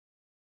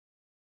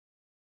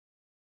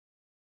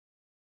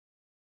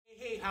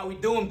Hey, how we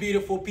doing,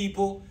 beautiful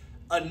people?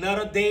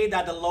 Another day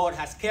that the Lord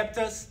has kept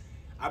us.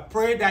 I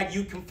pray that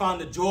you can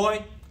find the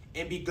joy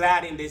and be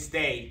glad in this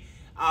day.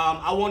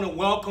 I want to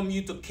welcome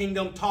you to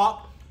Kingdom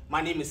Talk.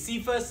 My name is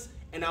Cephas,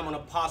 and I'm an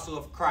apostle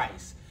of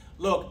Christ.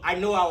 Look, I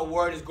know our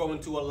world is going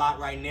through a lot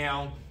right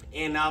now,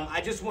 and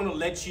I just want to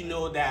let you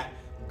know that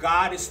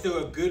God is still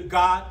a good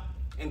God,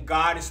 and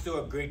God is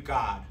still a great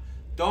God.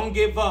 Don't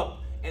give up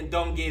and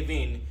don't give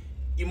in.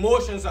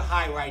 Emotions are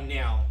high right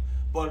now,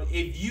 but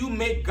if you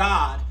make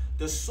God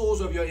the source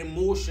of your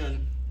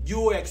emotion, you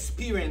will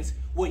experience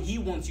what He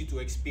wants you to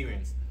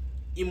experience.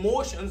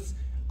 Emotions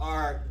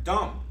are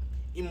dumb.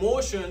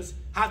 Emotions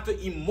have to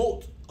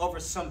emote over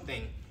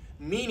something,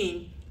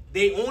 meaning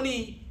they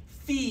only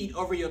feed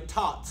over your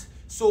thoughts.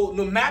 So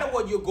no matter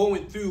what you're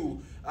going through,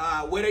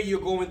 whether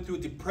you're going through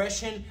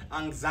depression,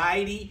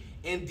 anxiety,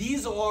 and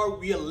these are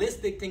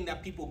realistic things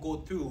that people go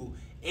through.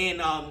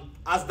 And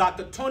as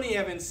Dr. Tony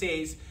Evans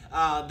says,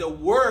 the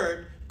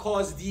word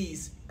calls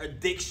these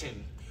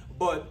addiction.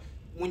 But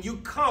when you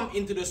come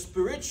into the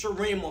spiritual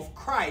realm of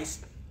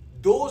Christ,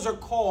 those are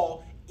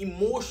called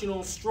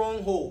emotional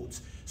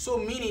strongholds. So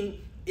meaning,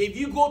 if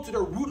you go to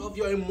the root of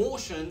your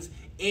emotions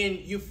and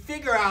you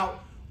figure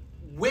out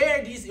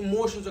where these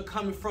emotions are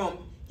coming from,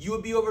 you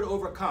will be able to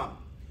overcome.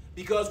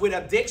 Because with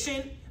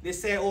addiction, they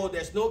say, oh,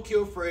 there's no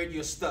cure for it,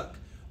 you're stuck.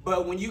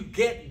 But when you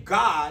get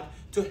God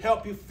to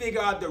help you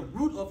figure out the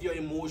root of your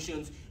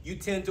emotions, you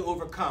tend to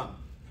overcome.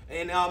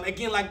 And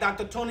again, like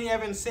Dr. Tony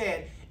Evans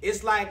said,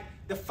 it's like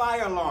the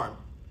fire alarm.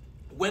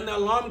 When the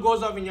alarm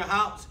goes off in your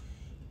house,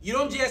 you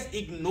don't just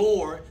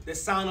ignore the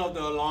sound of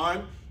the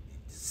alarm.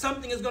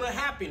 Something is going to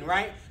happen,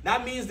 right?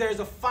 That means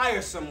there's a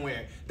fire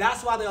somewhere.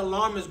 That's why the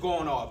alarm is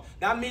going off.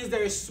 That means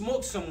there is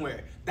smoke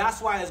somewhere.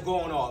 That's why it's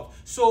going off.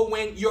 So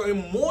when your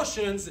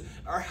emotions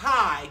are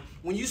high,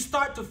 when you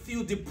start to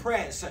feel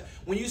depressed,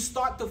 when you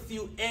start to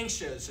feel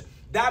anxious,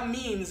 that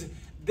means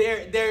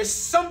there's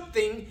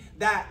something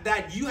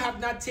that you have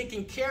not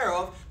taken care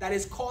of that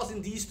is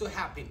causing these to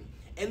happen.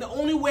 And the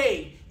only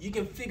way you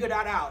can figure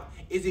that out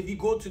is if you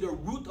go to the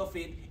root of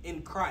it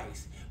in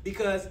Christ.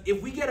 Because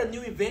if we get a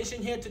new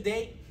invention here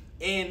today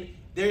and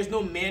there's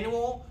no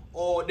manual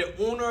or the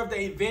owner of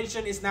the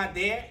invention is not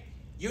there,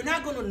 you're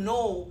not going to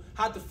know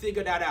how to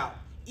figure that out.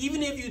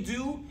 Even if you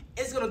do,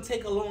 it's going to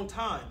take a long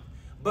time.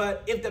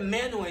 But if the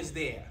manual is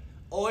there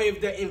or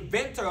if the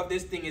inventor of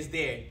this thing is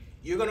there,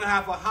 you're going to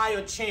have a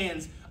higher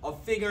chance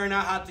of figuring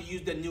out how to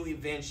use the new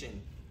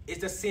invention. It's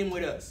the same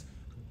with us.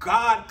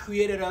 God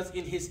created us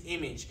in His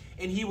image,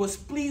 and He was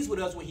pleased with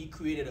us when He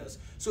created us.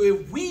 So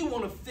if we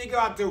want to figure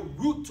out the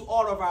root to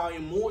all of our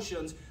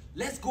emotions,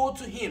 let's go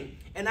to Him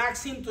and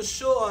ask Him to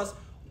show us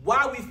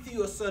why we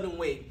feel a certain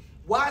way,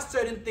 why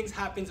certain things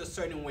happen a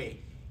certain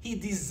way. He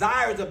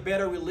desires a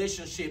better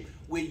relationship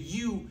with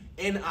you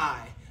and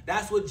I.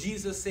 That's what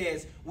Jesus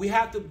says. We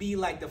have to be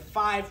like the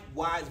 5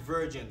 wise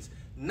virgins,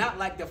 not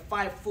like the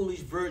 5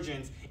 foolish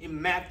virgins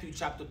in Matthew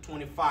chapter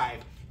 25,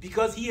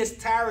 because He is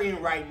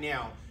tarrying right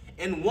now.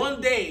 And one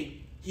day,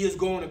 He is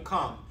going to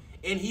come.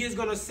 And He is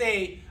going to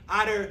say,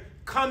 either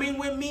come in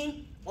with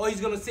me, or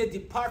He's going to say,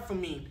 depart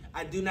from me,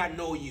 I do not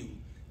know you.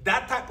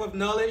 That type of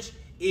knowledge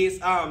is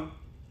not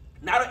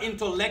an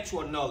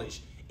intellectual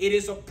knowledge. It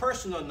is a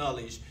personal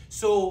knowledge.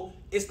 So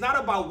it's not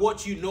about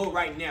what you know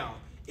right now.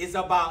 It's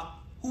about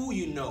who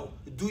you know.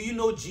 Do you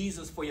know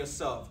Jesus for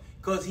yourself?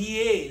 Because He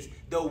is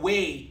the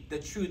way, the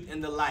truth,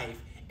 and the life.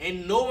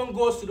 And no one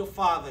goes to the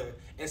Father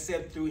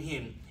except through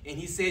Him. And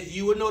He says,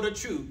 you will know the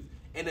truth,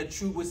 and the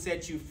truth will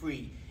set you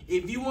free.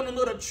 If you want to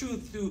know the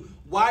truth through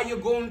why you're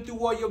going through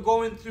what you're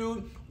going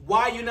through,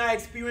 why you're not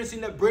experiencing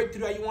the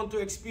breakthrough that you want to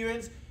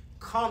experience,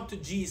 come to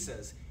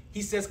Jesus.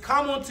 He says,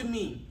 come unto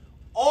me,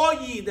 all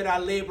ye that are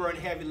labor and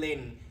heavy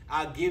laden,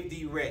 I'll give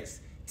thee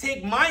rest.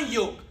 Take my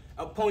yoke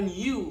upon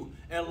you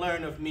and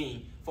learn of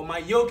me. For my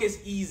yoke is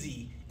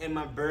easy and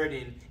my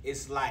burden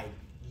is light.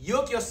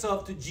 Yoke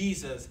yourself to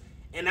Jesus,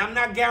 and I'm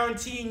not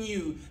guaranteeing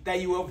you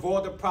that you will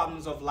avoid the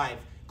problems of life,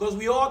 because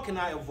we all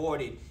cannot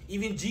avoid it.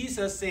 Even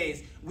Jesus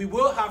says we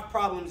will have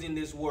problems in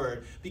this world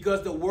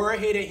because the world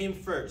hated Him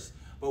first.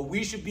 But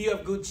we should be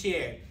of good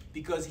cheer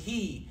because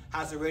He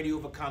has already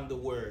overcome the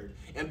world.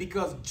 And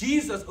because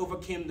Jesus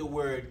overcame the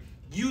world,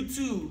 you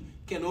too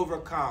can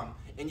overcome.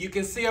 And you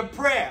can say a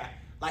prayer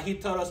like He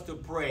taught us to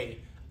pray.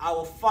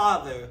 Our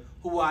Father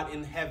who art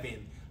in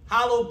heaven,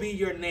 hallowed be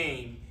your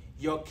name,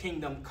 your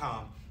kingdom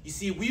come. You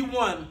see, we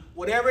want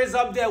whatever is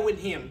up there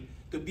with Him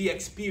to be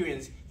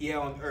experienced here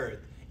on earth.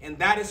 And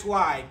that is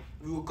why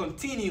we will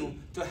continue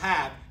to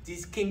have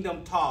these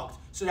kingdom talks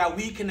so that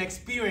we can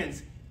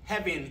experience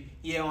heaven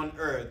here on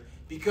earth.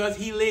 Because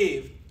He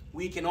lived,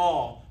 we can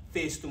all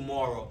face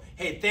tomorrow.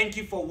 Hey, thank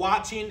you for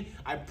watching.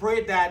 I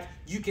pray that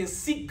you can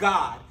seek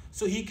God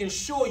so He can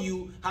show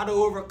you how to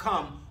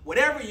overcome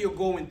whatever you're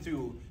going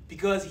through,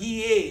 because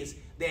He is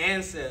the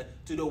answer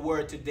to the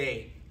word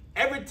today.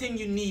 Everything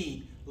you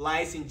need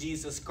lies in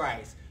Jesus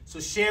Christ. So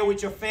share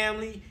with your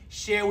family,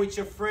 share with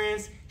your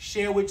friends,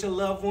 share with your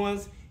loved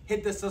ones.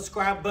 Hit the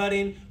subscribe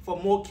button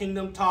for more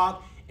Kingdom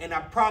Talk, and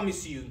I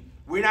promise you,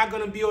 We're not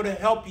going to be able to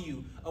help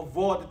you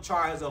avoid the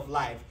trials of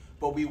life,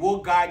 but we will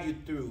guide you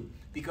through.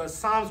 Because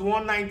Psalms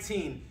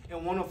 119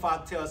 and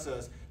 105 tells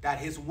us that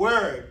his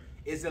word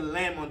is a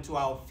lamp unto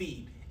our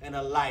feet and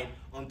a light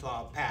unto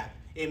our path.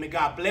 And may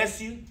God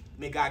bless you.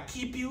 May God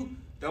keep you.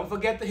 Don't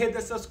forget to hit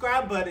the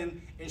subscribe button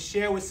and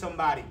share with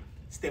somebody.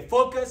 Stay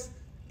focused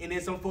in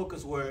this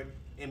unfocused word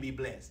and be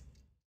blessed.